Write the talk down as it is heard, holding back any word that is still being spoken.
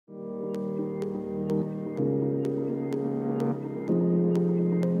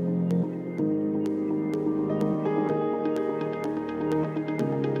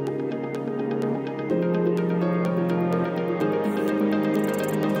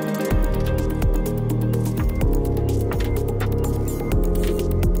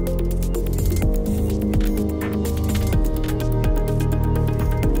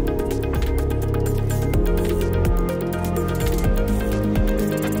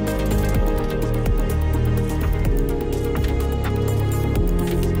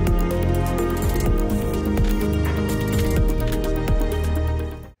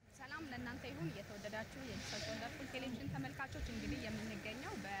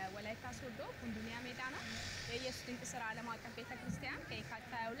በኮንዶሚኒያ ሜዳ ነው የኢየሱስ ድንቅ ሥራ ዓለም አቀፍ ቤተክርስቲያን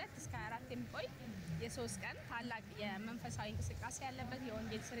ከየካቲት 22 እስከ 24 የሚቆይ የሶስት ቀን ታላቅ የመንፈሳዊ እንቅስቃሴ ያለበት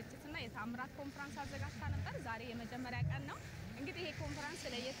የወንጌል ስርጭትና የታምራት ኮንፈረንስ አዘጋጅታ ነበር። ዛሬ የመጀመሪያ ቀን ነው። እንግዲህ ይሄ ኮንፈረንስ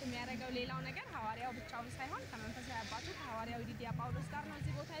ለየት የሚያደርገው ሌላው ነገር ሐዋርያው ብቻውን ሳይሆን ከመንፈሳዊ አባቱ ከሐዋርያው ዲዲያ ጳውሎስ ጋር ነው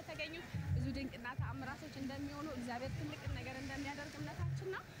እዚህ ቦታ የተገኙት። ብዙ ድንቅና ተአምራቶች እንደሚሆኑ እግዚአብሔር ትልቅ ነገር እንደሚያደርግ እምነታችን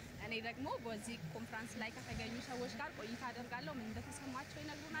ነው። እኔ ደግሞ በዚህ ኮንፈረንስ ላይ ከተገኙ ሰዎች ጋር ቆይታ አደርጋለሁ። ምን እንደተሰማቸው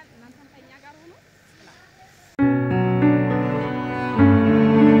ይነግሩናል። እናንተም ከኛ ጋር ሆኑ።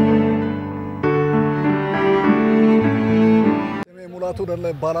 ሙላቱ ደለ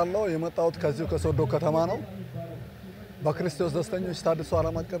ይባላልው የመጣሁት ከዚሁ ከሶዶ ከተማ ነው። በክርስቶስ ደስተኞች ታድሶ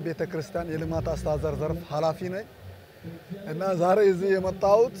ዓለም አቀፍ ቤተክርስቲያን የልማት አስተዳደር ዘርፍ ኃላፊ ነኝ እና ዛሬ እዚህ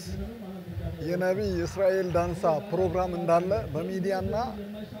የመጣሁት የነብይ እስራኤል ዳንሳ ፕሮግራም እንዳለ በሚዲያና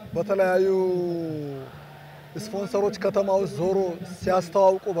በተለያዩ ስፖንሰሮች ከተማው ዞሮ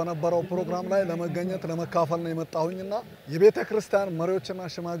ሲያስተዋውቁ በነበረው ፕሮግራም ላይ ለመገኘት ለመካፈል ነው የመጣሁኝና የቤተክርስቲያን መሪዎችና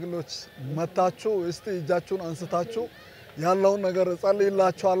ሽማግሌዎች መጣችሁ እስቲ እጃችሁን አንስታችሁ ያለውን ነገር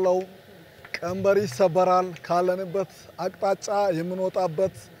ጸልይላችኋለሁ። ቀንበር ይሰበራል ካለንበት አቅጣጫ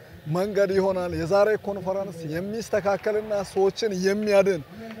የምንወጣበት መንገድ ይሆናል። የዛሬ ኮንፈረንስ የሚስተካከልና ሰዎችን የሚያድን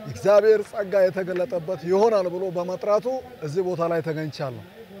እግዚአብሔር ጸጋ የተገለጠበት ይሆናል ብሎ በመጥራቱ እዚህ ቦታ ላይ ተገኝቻለሁ።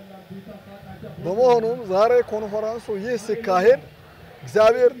 በመሆኑም ዛሬ ኮንፈረንሱ ይህ ሲካሄድ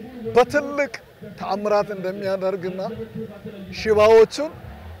እግዚአብሔር በትልቅ ተአምራት እንደሚያደርግና ሽባዎችን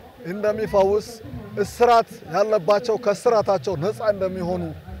እንደሚፈውስ እስራት ያለባቸው ከስራታቸው ነፃ እንደሚሆኑ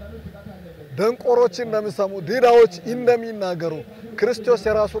ደንቆሮች እንደሚሰሙ ዲዳዎች እንደሚናገሩ ክርስቶስ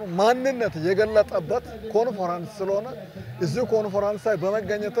የራሱን ማንነት የገለጠበት ኮንፈረንስ ስለሆነ እዚህ ኮንፈረንስ ላይ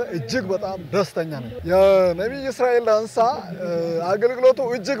በመገኘት እጅግ በጣም ደስተኛ ነኝ። የነብይ እስራኤል ዳንሳ አገልግሎቱ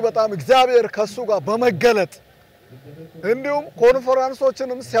እጅግ በጣም እግዚአብሔር ከሱ ጋር በመገለጥ እንዲሁም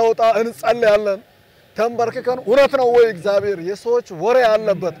ኮንፈረንሶችንም ሲያወጣ እንጸልያለን ተንበርክከን እውነት ነው ወይ እግዚአብሔር የሰዎች ወሬ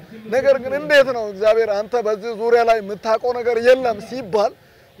ያለበት ነገር ግን እንዴት ነው እግዚአብሔር አንተ በዚህ ዙሪያ ላይ የምታውቀው ነገር የለም ሲባል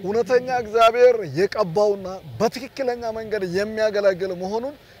እውነተኛ እግዚአብሔር የቀባውና በትክክለኛ መንገድ የሚያገለግል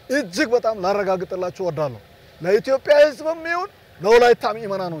መሆኑን እጅግ በጣም ላረጋግጥላችሁ ወዳለሁ። ለኢትዮጵያ ሕዝብም ይሁን ለወላይታ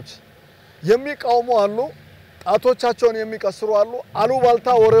ምእመናኖች የሚቃወሙ አሉ፣ ጣቶቻቸውን የሚቀስሩ አሉ፣ አሉባልታ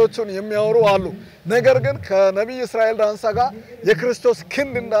ወሬዎችን የሚያወሩ አሉ። ነገር ግን ከነብይ እስራኤል ዳንሳ ጋር የክርስቶስ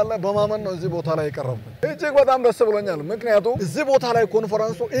ክንድ እንዳለ በማመን ነው እዚህ ቦታ ላይ የቀረብኩት። እጅግ በጣም ደስ ብሎኛል። ምክንያቱም እዚህ ቦታ ላይ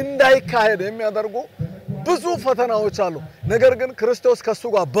ኮንፈረንሱ እንዳይካሄድ የሚያደርጉ ብዙ ፈተናዎች አሉ። ነገር ግን ክርስቶስ ከሱ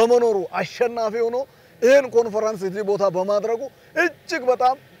ጋር በመኖሩ አሸናፊ ሆኖ ይሄን ኮንፈረንስ እዚህ ቦታ በማድረጉ እጅግ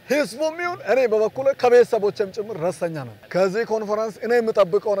በጣም ህዝቡም ይሁን እኔ በበኩሌ ከቤተሰቦቼም ጭምር ደስተኛ ነኝ። ከዚህ ኮንፈረንስ እኔ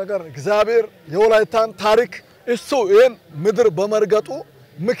የምጠብቀው ነገር እግዚአብሔር የወላይታን ታሪክ እሱ ይሄን ምድር በመርገጡ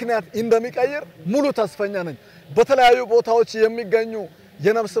ምክንያት እንደሚቀይር ሙሉ ተስፈኛ ነኝ። በተለያዩ ቦታዎች የሚገኙ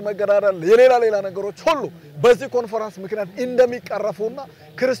የነፍስ መገዳደል የሌላ ነገሮች ሁሉ በዚህ ኮንፈረንስ ምክንያት እንደሚቀረፉና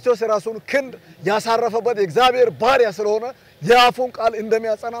ክርስቶስ የራሱን ክንድ ያሳረፈበት የእግዚአብሔር ባሪያ ስለሆነ የአፉን ቃል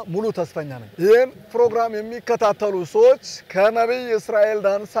እንደሚያጸና ሙሉ ተስፈኛ ነኝ። ይሄን ፕሮግራም የሚከታተሉ ሰዎች ከነብይ እስራኤል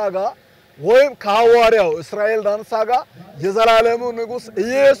ዳንሳ ጋር ወይም ከሐዋርያው እስራኤል ዳንሳ ጋር የዘላለሙ ንጉስ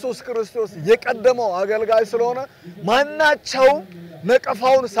ኢየሱስ ክርስቶስ የቀደመው አገልጋይ ስለሆነ ማናቸው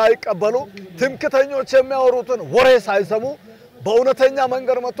ነቀፋውን ሳይቀበሉ ትምክተኞች የሚያወሩትን ወሬ ሳይሰሙ በእውነተኛ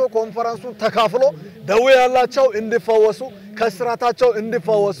መንገድ መጥቶ ኮንፈረንሱን ተካፍሎ ደዌ ያላቸው እንዲፈወሱ ከስራታቸው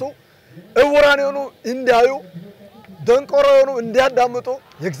እንዲፈወሱ እውራን የሆኑ እንዲያዩ ደንቆሮ የሆኑ እንዲያዳምጡ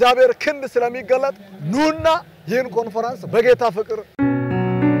የእግዚአብሔር ክንድ ስለሚገለጥ ኑና ይህን ኮንፈረንስ በጌታ ፍቅር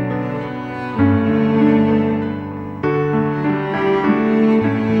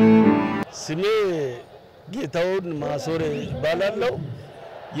ስሜ ጌታውን ማሶሬ ይባላልው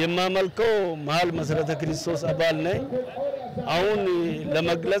የማመልከው መሃል መሰረተ ክርስቶስ አባል ነኝ። አሁን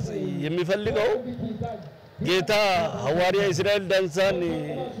ለመግለጽ የሚፈልገው ጌታ ሐዋርያ እስራኤል ዳንሳን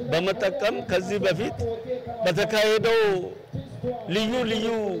በመጠቀም ከዚህ በፊት በተካሄደው ልዩ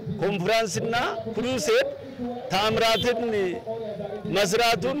ኮንፈረንስና ክሩሴድ ታምራትን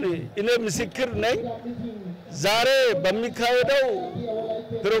መስራቱን እኔ ምስክር ነኝ። ዛሬ በሚካሄደው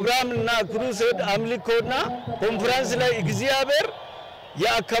ፕሮግራምና ክሩሴድ አምልኮና ኮንፈረንስ ላይ እግዚአብሔር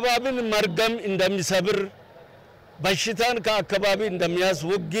የአካባቢን መርገም እንደሚሰብር በሽታን ከአካባቢ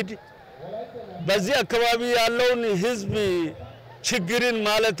እንደሚያስወግድ በዚህ አካባቢ ያለውን ህዝብ ችግርን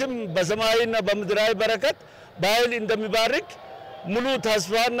ማለትም በሰማይና በምድራዊ በረከት ባይል እንደሚባርክ ሙሉ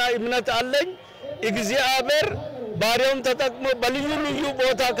ተስፋና እምነት አለኝ። እግዚአብሔር ባሪያውን ተጠቅሞ በልዩ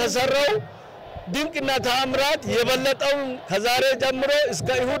ቦታ ከሰራው ድንቅና ተአምራት የበለጠው ከዛሬ ጀምሮ እስከ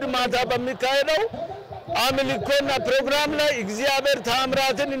እሁድ ማታ በሚካሄደው አምልኮና ፕሮግራም ላይ እግዚአብሔር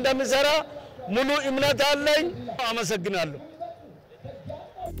ተአምራትን እንደሚሰራ ሙሉ እምነት አለኝ። አመሰግናለሁ።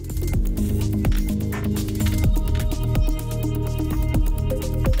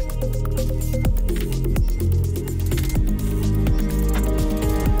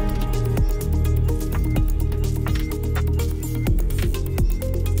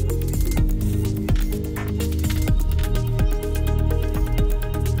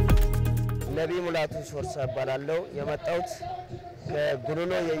 ሙላቱ ሶርሳ ባላለው የመጣውት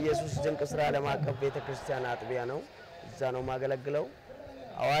ከጉሩኖ የኢየሱስ ድንቅ ስራ ዓለም አቀፍ ቤተክርስቲያን አጥቢያ ነው እዛ ነው ማገለግለው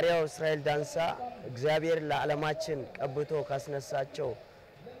ሐዋርያው እስራኤል ዳንሳ እግዚአብሔር ለዓለማችን ቀብቶ ካስነሳቸው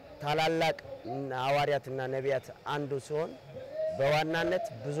ታላላቅ ሐዋርያትና ነቢያት አንዱ ሲሆን በዋናነት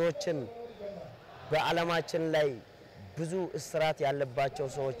ብዙዎችን በዓለማችን ላይ ብዙ እስራት ያለባቸው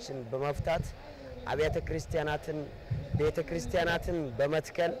ሰዎችን በመፍታት አብያተ ክርስቲያናትን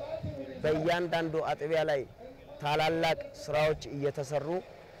በመትከል በእያንዳንዱ አጥቢያ ላይ ታላላቅ ስራዎች እየተሰሩ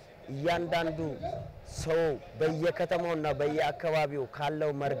እያንዳንዱ ሰው በየከተማውና በየአካባቢው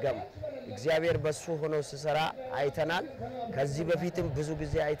ካለው መርገም እግዚአብሔር በሱ ሆኖ ሲሰራ አይተናል ከዚህ በፊትም ብዙ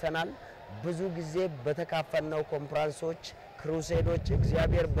ጊዜ አይተናል ብዙ ጊዜ በተካፈነው ኮንፈረንሶች ክሩሴዶች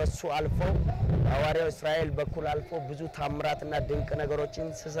እግዚአብሔር በሱ አልፎ ሐዋርያው እስራኤል በኩል አልፎ ብዙ ታምራትና ድንቅ ነገሮችን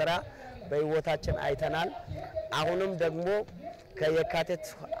ሲሰራ በህይወታችን አይተናል አሁንም ደግሞ ከየካቲት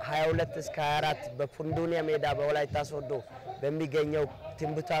 22 እስከ 24 በፑንዱኒያ ሜዳ በወላይታ ሶዶ በሚገኘው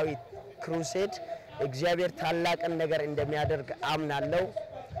ትንቢታዊ ክሩሴድ እግዚአብሔር ታላቅን ነገር እንደሚያደርግ አምናለሁ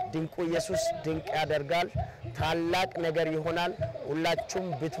ድንቁ ኢየሱስ ድንቅ ያደርጋል ታላቅ ነገር ይሆናል ሁላችሁም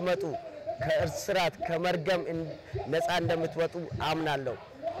ብትመጡ ከእስራት ከመርገም ነፃ እንደምትወጡ አምናለሁ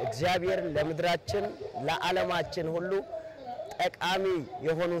እግዚአብሔር ለምድራችን ለዓለማችን ሁሉ ጠቃሚ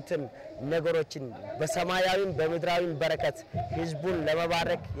የሆኑትን ነገሮችን በሰማያዊም በምድራዊም በረከት ህዝቡን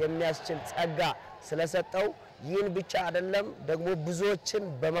ለመባረክ የሚያስችል ጸጋ ስለሰጠው ይህን ብቻ አይደለም ደግሞ ብዙዎችን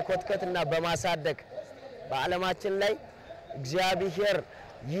በመኮትከትና በማሳደግ በዓለማችን ላይ እግዚአብሔር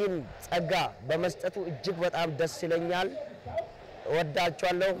ይህን ጸጋ በመስጠቱ እጅግ በጣም ደስ ይለኛል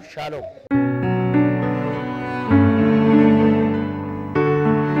ወዳችኋለሁ ሻሎም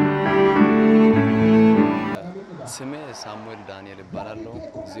ስሜ ሳሙኤል ዳንኤል ይባላልው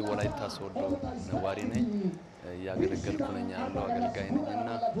እዚህ ወላይታ ሶዶ ነዋሪ ነኝ ያገለገልኩ ነኝ ያለው አገልጋይ ነኝና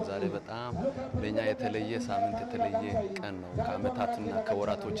ዛሬ በጣም ለኛ የተለየ ሳምንት የተለየ ቀን ነው ከአመታትና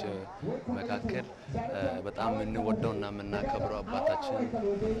ከወራቶች መካከል በጣም እንወደውና እናከብረው አባታችን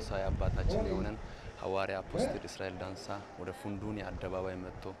መንፈሳዊ አባታችን የሆነን ሐዋርያ አፖስቶል እስራኤል ዳንሳ ወደ ፉንዱኒ አደባባይ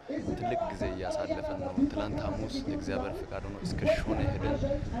መጥቶ ትልቅ ጊዜ ያሳለፈን ነው ትላንት ሐሙስ እግዚአብሔር ፍቃድ ሆኖ እስከ ሾኔ ሄደን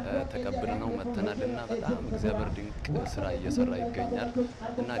ተቀብለነው መተናልና በጣም እግዚአብሔር ድንቅ ስራ እየሰራ ይገኛል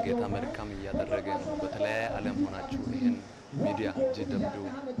እና ጌታ መልካም እያደረገ ነው በተለያየ ዓለም ሆናችሁ ይሄን ሚዲያ ጂደብሊው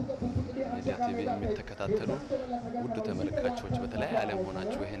ሚዲያ ቲቪ የምትከታተሉ ውድ ተመልካቾች በተለያየ ዓለም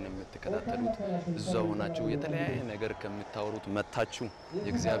ሆናችሁ ይሄን የምትከታተሉት እዛው ሆናችሁ የተለያየ ነገር ከምታወሩት መታችሁ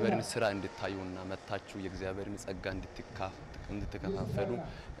የእግዚአብሔርን ስራ እንድታዩና መታችሁ የእግዚአብሔርን ጸጋ እንድትከፋፈሉ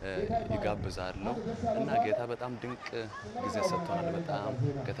ይጋብዛለሁ እና ጌታ በጣም ድንቅ ጊዜ ሰጥቶናል በጣም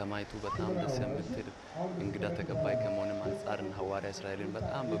ከተማይቱ በጣም ደስ የምትል እንግዳ ተቀባይ ከመሆንም አንፃርና ሐዋርያ እስራኤልን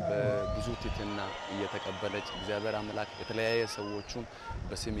በጣም በብዙ ትህትና እየተቀበለች እግዚአብሔር አምላክ የተለያየ ሰዎችን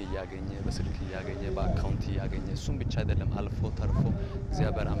በስም ያገኘ በስልክ ያገኘ በአካውንት ያገኘ እሱም ብቻ አይደለም አልፎ ተርፎ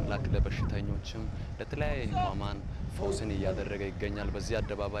እግዚአብሔር አምላክ ለበሽተኞችም ለተለያየ ህሙማን ፈውስን ያደረገ ይገኛል በዚህ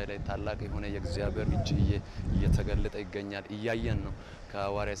አደባባይ ላይ ታላቅ የሆነ የእግዚአብሔር እጅ እየተገለጠ ይገኛል እያየን ነው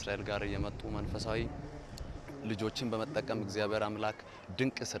ከሐዋርያ እስራኤል ጋር የመጡ መንፈሳዊ ልጆችን በመጠቀም እግዚአብሔር አምላክ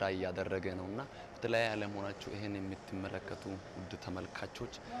ድንቅ ስራ ያደረገ ነውና በተለያየ ዓለም ሆናችሁ ይሄን የምትመለከቱ ውድ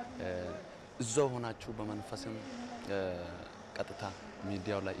ተመልካቾች እዛው ሆናችሁ በመንፈስም ቀጥታ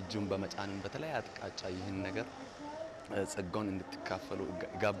ሚዲያው ላይ እጁን በመጫን በተለያየ አጥቃጫ ይህን ነገር ጸጋውን እንድትካፈሉ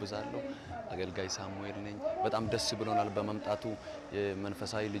ጋብዛለሁ አገልጋይ ሳሙኤል ነኝ በጣም ደስ ብሎናል በመምጣቱ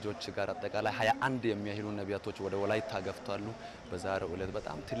የመንፈሳዊ ልጆች ጋር አጠቃላይ 21 የሚያህሉ ነቢያቶች ወደ ወላይታ ገፍቷሉ በዛሬው ዕለት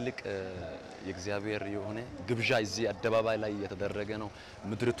በጣም ትልቅ የእግዚአብሔር የሆነ ግብዣ እዚህ አደባባይ ላይ እየተደረገ ነው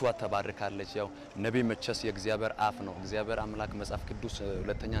ምድርቷ ተባርካለች ያው ነብይ መቸስ የእግዚአብሔር አፍ ነው እግዚአብሔር አምላክ መጽሐፍ ቅዱስ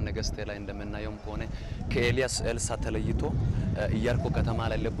ሁለተኛ ነገሥት ላይ እንደምናየው ከሆነ ከኤልያስ ኤልሳ ተለይቶ ኢያሪኮ ከተማ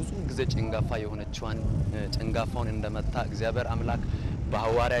ላይ ለብዙ ጊዜ ጭንጋፋ የሆነችዋን ጭንጋፋውን እንደመታ እግዚአብሔር አምላክ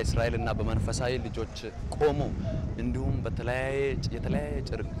በሐዋርያ እስራኤልና በመንፈሳዊ ልጆች ቆሞ እንዲሁም የተለያየ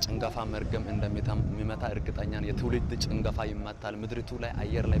ጭንጋፋ መርገም እንደሚመታ እርግጠኛን የትውልድ ጭንጋፋ ይመታል ምድሪቱ ላይ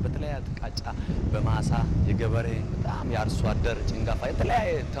አየር ላይ በተለያየ አጥቃጫ በማሳ የገበሬ በጣም ያርሶ አደር ጭንጋፋ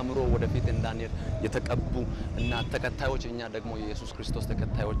የተለያየ ተምሮ ወደፊት እንዳንል የተቀቡ እና ተከታዮች እኛ ደግሞ የኢየሱስ ክርስቶስ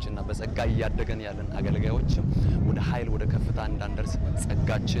ተከታዮችና በጸጋ ያደገን ያለን አገልጋዮች ወደ ኃይል ወደ ከፍታ እንዳንደርስ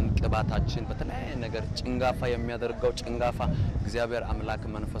ጸጋችን ቅባታችን በተለያየ ነገር ጭንጋፋ የሚያደርገው ጭንጋፋ እግዚአብሔር አምላክ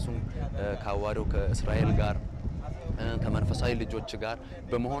መንፈሱን ከሐዋርያው ከእስራኤል ጋር ከመንፈሳዊ ልጆች ጋር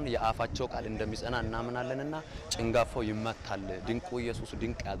በመሆን የአፋቸው ቃል እንደሚጸና እናምናለንና ጭንጋፋው ይመታል ድንቁ ኢየሱስ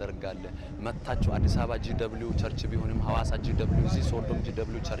ድንቅ ያደርጋል መታችሁ አዲስ አበባ ጂደብሊው ቸርች ቢሆንም ሐዋሳ ጂደብሊው እዚህ ሶዶም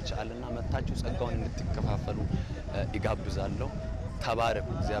ጂደብሊው ቸርች አለና መታችሁ ጸጋውን እንድትከፋፈሉ ይጋብዛለሁ ተባረኩ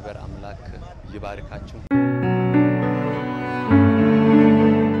እግዚአብሔር አምላክ ይባርካችሁ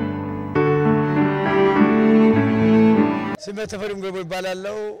ስሜ ተፈሪም ገቦ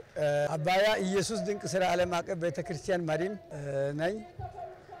ይባላልው አባያ ኢየሱስ ድንቅ ስራ ዓለም አቀፍ ቤተክርስቲያን መሪም ነኝ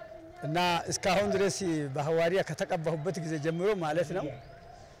እና እስካሁን ድረስ በሐዋሪያ ከተቀበሁበት ጊዜ ጀምሮ ማለት ነው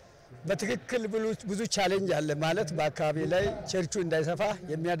በትክክል ብዙ ቻሌንጅ አለ ማለት በአካባቢ ላይ ቸርቹ እንዳይሰፋ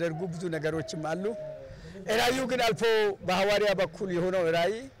የሚያደርጉ ብዙ ነገሮችም አሉ ራዩ ግን አልፎ በሐዋሪያ በኩል የሆነው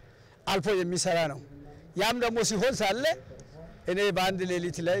ራይ አልፎ የሚሰራ ነው ያም ደግሞ ሲሆን ሳለ እኔ በአንድ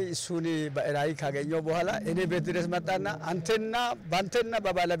ሌሊት ላይ እሱን በራይ ካገኘው በኋላ እኔ ቤት ድረስ መጣና አንተና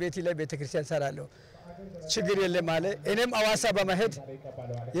በባለቤቴ ላይ ቤተክርስቲያን ሰራለሁ ችግር የለም ማለት እኔም አዋሳ በመሄድ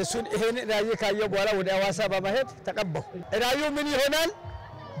የሱን ይሄን ራይ ካየው በኋላ ወደ አዋሳ በመሄድ ተቀበው ራዩ ምን ይሆናል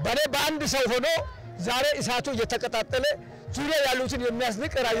በአንድ ሰው ሆኖ ዛሬ እሳቱ እየተቀጣጠለ ዙሪያ ያሉትን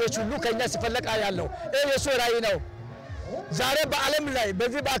የሚያስንቅ ራዮች ሁሉ ከኛ ሲፈለቃ ያለው የሱ ራይ ነው ዛሬ በዓለም ላይ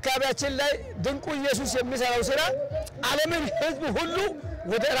በዚህ በአካባቢያችን ላይ ድንቁ ኢየሱስ የሚሰራው ስራ ዓለምን ህዝብ ሁሉ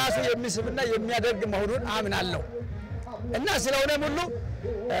ወደ ራሱ የሚስብና የሚያደርግ መሆኑን አምናለሁ እና ስለሆነም ሁሉ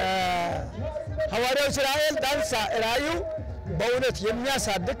ሐዋርያው እስራኤል ዳንሳ ራዩ በእውነት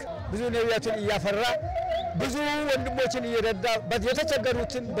የሚያሳድግ ብዙ ነቢያትን እያፈራ ብዙ ወንድሞችን እየረዳ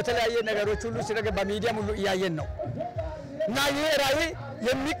የተቸገሩትን በተለያየ ነገሮች ሁሉ ሲረጋ በሚዲያም ሁሉ እያየን ነው እና ይሄ ራይ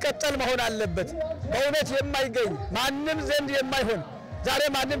የሚቀጠል መሆን አለበት በእውነት የማይገኝ ማንንም ዘንድ የማይሆን ዛሬ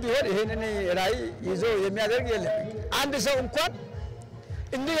ማንንም ቢሆን ይሄንን ራይ ይዞ የሚያደርግ የለም አንድ ሰው እንኳን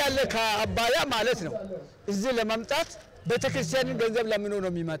እንዲህ ያለ ከአባያ ማለት ነው እዚህ ለማምጣት ቤተክርስቲያንን ገንዘብ ለምኖ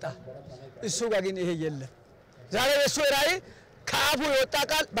ነው የሚመጣ እሱ ጋር ግን ይሄ የለም ዛሬ የሱ ራይ ካፉ የወጣ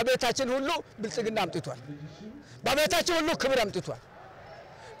ቃል በቤታችን ሁሉ ብልጽግና አምጥቷል በቤታችን ሁሉ ክብር አምጥቷል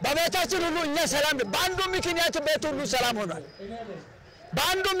በቤታችን ሁሉ እኛ ሰላም በአንዱ ምክንያት ቤት ሁሉ ሰላም ሆኗል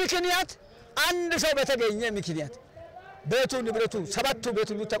በአንዱ ምክንያት አንድ ሰው በተገኘ ምክንያት ቤቱ ንብረቱ ሰባቱ ቤት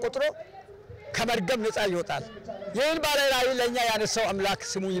ሁሉ ተቆጥሮ ከመርገም ነፃ ይወጣል ይህን ባለ ራይ ለኛ ያነሳው አምላክ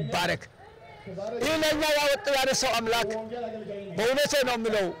ስሙ ይባረክ ይህ ለኛ ያነሳው አምላክ በእውነት ነው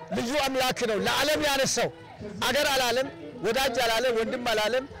ምለው ልዩ አምላክ ነው ለዓለም ያነሳው አገር አላለም ወዳጅ አላለም ወንድም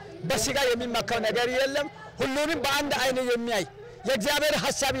አላለም በስጋ የሚመካው ነገር የለም ሁሉንም በአንድ አይነ የሚያይ የእግዚአብሔር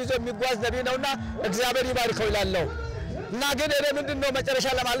ሐሳብ ይዞ የሚጓዝ ነብይ ነውና እግዚአብሔር ይባርከው ይላልው እና ግን እኔ ምንድነው መጨረሻ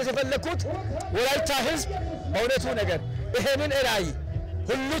ለማለት የፈለኩት ወላይታ ህዝብ በእውነቱ ነገር ይሄንን ራይ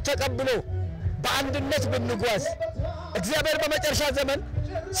ሁሉ ተቀብሎ በአንድነት ብንጓዝ እግዚአብሔር በመጨረሻ ዘመን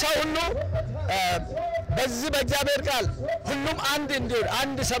ሰው ሁሉ በዚህ በእግዚአብሔር ቃል ሁሉም አንድ እንዲሆን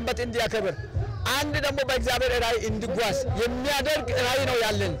አንድ ሰንበት እንዲያከብር አንድ ደግሞ በእግዚአብሔር ራይ እንዲጓዝ የሚያደርግ ራይ ነው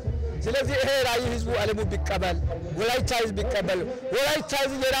ያለን ስለዚህ ይሄ ራይ ህዝቡ ዓለሙ ቢቀበል ወላይታ ህዝብ ቢቀበል ወላይታ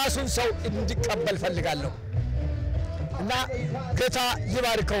ህዝብ የራሱን ሰው እንዲቀበል ፈልጋለሁ እና ጌታ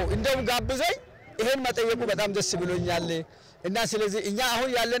ይባርከው እንደውም ጋብዘኝ ይሄን መጠየቁ በጣም ደስ ብሎኛል እና ስለዚህ እኛ አሁን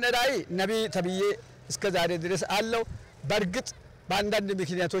ያለን ራይ ነብይ ተብዬ እስከ ዛሬ ድረስ አለው በርግጥ በአንዳንድ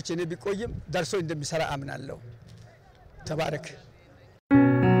ምክንያቶች እኔ ቢቆይም ደርሶ እንደሚሰራ አምናለሁ ተባረክ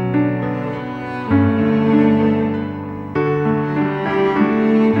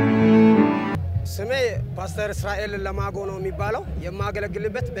ስሜ ፓስተር እስራኤል ለማጎ ነው የሚባለው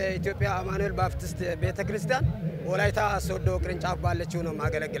የማገለግልበት በኢትዮጵያ አማኑኤል ባፕቲስት ቤተክርስቲያን ወላይታ ሶዶ ቅርንጫፍ ባለችው ነው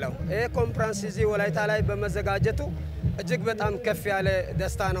ማገለግለው ይሄ ኮንፈረንስ እዚህ ወላይታ ላይ በመዘጋጀቱ እጅግ በጣም ከፍ ያለ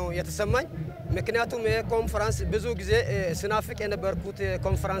ደስታ ነው የተሰማኝ ምክንያቱም ይሄ ኮንፈረንስ ብዙ ጊዜ ስናፍቅ የነበርኩት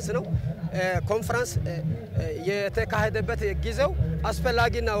ኮንፈረንስ ነው ኮንፈረንስ የተካሄደበት ጊዜው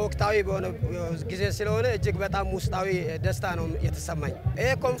አስፈላጊና ወቅታዊ በሆነ ጊዜ ስለሆነ እጅግ በጣም ውስጣዊ ደስታ ነው የተሰማኝ ይሄ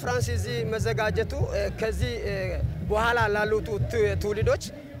ኮንፈረንስ እዚህ መዘጋጀቱ ከዚህ በኋላ ላሉት ትውልዶች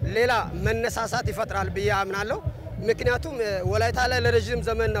ሌላ መነሳሳት ይፈጥራል ብዬ አምናለሁ ምክንያቱም ወላይታ ላይ ለረጅም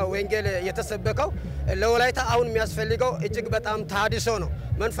ዘመን ነው ወንጌል የተሰበከው ለወላይታ አሁን የሚያስፈልገው እጅግ በጣም ታድሶ ነው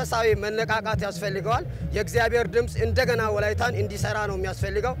መንፈሳዊ መነቃቃት ያስፈልገዋል የእግዚአብሔር ድምጽ እንደገና ወላይታን እንዲሰራ ነው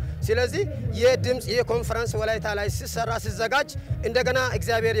የሚያስፈልገው ስለዚህ የድምጽ የኮንፈረንስ ወላይታ ላይ ሲሰራ ሲዘጋጅ እንደገና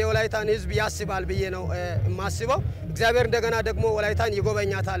እግዚአብሔር የወላይታን ህዝብ ያስባል ብዬ ነው ማስበው እግዚአብሔር እንደገና ደግሞ ወላይታን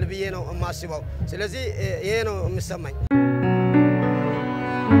ይጎበኛታል ብዬ ነው ማስበው ስለዚህ ይሄ ነው የሚሰማኝ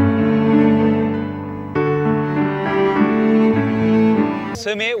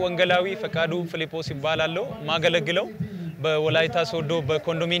ስሜ ወንጌላዊ ፈቃዱ ፊሊጶስ ይባላልው ማገለግለው በወላይታ ሶዶ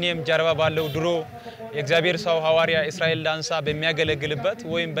በኮንዶሚኒየም ጀርባ ባለው ድሮ የእግዚአብሔር ሰው ሐዋርያ እስራኤል ዳንሳ በሚያገለግልበት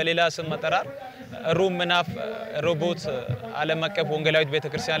ወይም በሌላ ስም መጠራር ሩም ምናፍ ሮቦት ዓለም አቀፍ ወንጌላዊት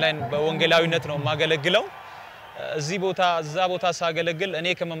ቤተክርስቲያን ላይ በወንጌላዊነት ነው ማገለግለው እዚህ ቦታ ሳገለግል እኔ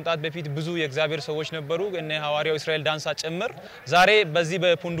ከመምጣት በፊት ብዙ የእግዚአብሔር ሰዎች ነበሩ እነ ሐዋርያው እስራኤል ዳንሳ ጭምር ዛሬ በዚህ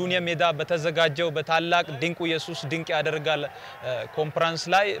በፑንዱኒያ ሜዳ በተዘጋጀው በታላቅ ድንቁ ኢየሱስ ድንቅ ያደርጋል ኮንፈረንስ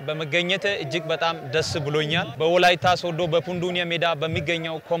ላይ በመገኘት እጅግ በጣም ደስ ብሎኛል በወላይታ ሶዶ በፑንዱኒያ ሜዳ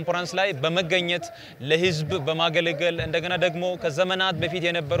በሚገኘው ኮንፈረንስ ላይ በመገኘት ለህዝብ በማገለገል እንደገና ደግሞ ከዘመናት በፊት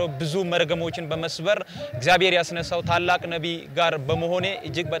የነበረው ብዙ መርገሞችን በመስበር እግዚአብሔር ያስነሳው ታላቅ ነብይ ጋር በመሆኔ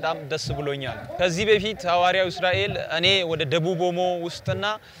እጅግ በጣም ደስ ብሎኛል ከዚህ በፊት ሐዋርያው እስራኤል እኔ ወደ ደቡብ ኦሞ ውስጥና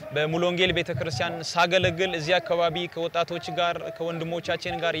በሙሎንጌል ቤተክርስቲያን ሳገለግል እዚህ አካባቢ ከወጣቶች ጋር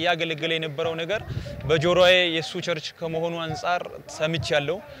ከወንድሞቻችን ጋር ያገለግል የነበረው ነገር በጆሮዬ የሱ ቸርች ከመሆኑ አንፃር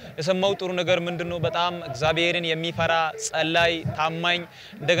ሰምቻለሁ የሰማው ጥሩ ነገር ምንድነው በጣም እግዚአብሔርን የሚፈራ ጸላይ ታማኝ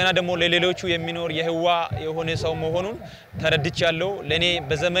እንደገና ደግሞ ለሌሎቹ የሚኖር የህዋ የሆነ ሰው መሆኑን ተረድቻለሁ ለኔ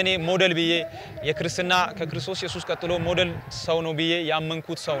በዘመኔ ሞዴል ብዬ የክርስቲና ከክርስቶስ ኢየሱስ ቀጥሎ ሞዴል ሰው ነው ብዬ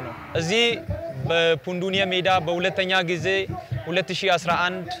ያመንኩት ሰው ነው እዚህ በፑንዱኒያ ሜዳ በሁለተኛ ጊዜ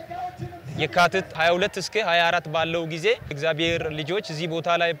 2011 የካቲት 22 እስከ 24 ባለው ጊዜ እግዚአብሔር ልጆች እዚህ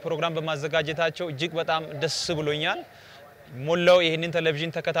ቦታ ላይ ፕሮግራም በማዘጋጀታቸው እጅግ በጣም ደስ ብሎኛል ሞላው ይሄንን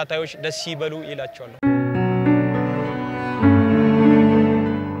ቴሌቪዥን ተከታታዮች ደስ ይበሉ ይላቸዋል